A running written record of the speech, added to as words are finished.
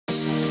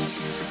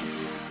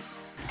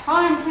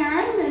Hi, I'm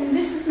Karen and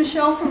this is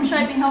Michelle from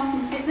Shaping Health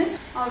and Fitness.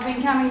 I've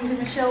been coming to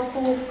Michelle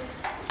for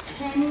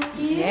 10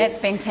 years. Yeah,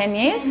 it's been 10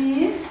 years. 10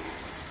 years.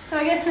 So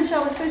I guess,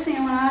 Michelle, the first thing I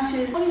want to ask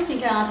you is, what do you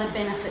think are the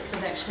benefits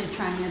of actually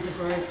training as a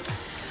group?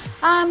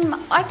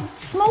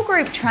 Small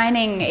group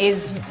training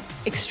is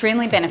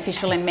extremely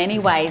beneficial in many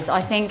ways.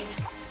 I think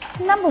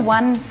number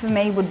one for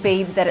me would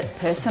be that it's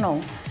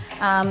personal.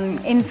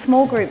 In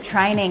small group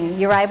training,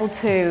 you're able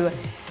to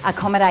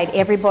accommodate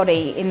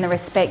everybody in the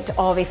respect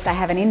of if they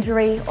have an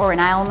injury or an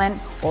ailment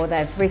or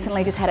they've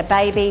recently just had a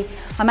baby.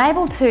 I'm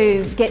able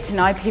to get to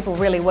know people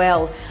really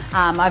well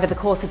over the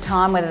course of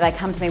time, whether they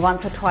come to me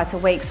once or twice a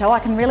week, so I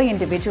can really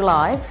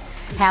individualise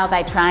how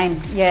they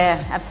train.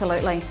 Yeah,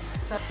 absolutely.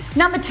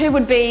 Number two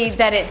would be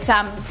that it's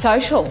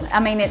social. I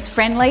mean, it's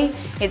friendly,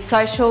 it's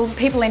social,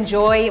 people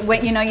enjoy.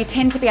 You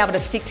tend to be able to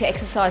stick to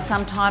exercise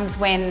sometimes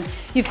when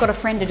you've got a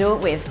friend to do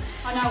it with.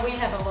 I know we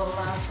have a lot of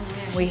laughs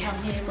when we come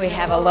here. We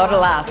have a lot of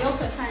laughs. We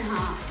also train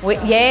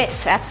hard.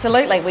 Yes,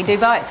 absolutely. We do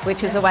both,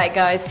 which is the way it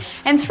goes.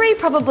 And three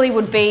probably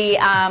would be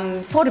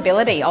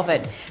affordability of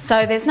it.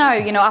 So there's no,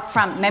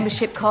 upfront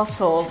membership costs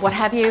or what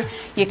have you.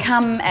 You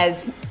come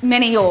as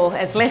many or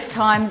as less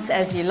times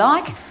as you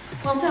like.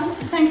 Well,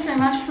 thanks very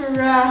much for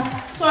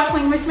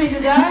cycling with me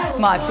today.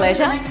 My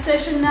pleasure. Next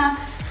session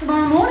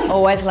tomorrow morning.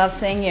 Always love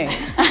seeing you.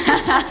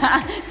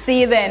 See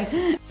you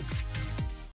then.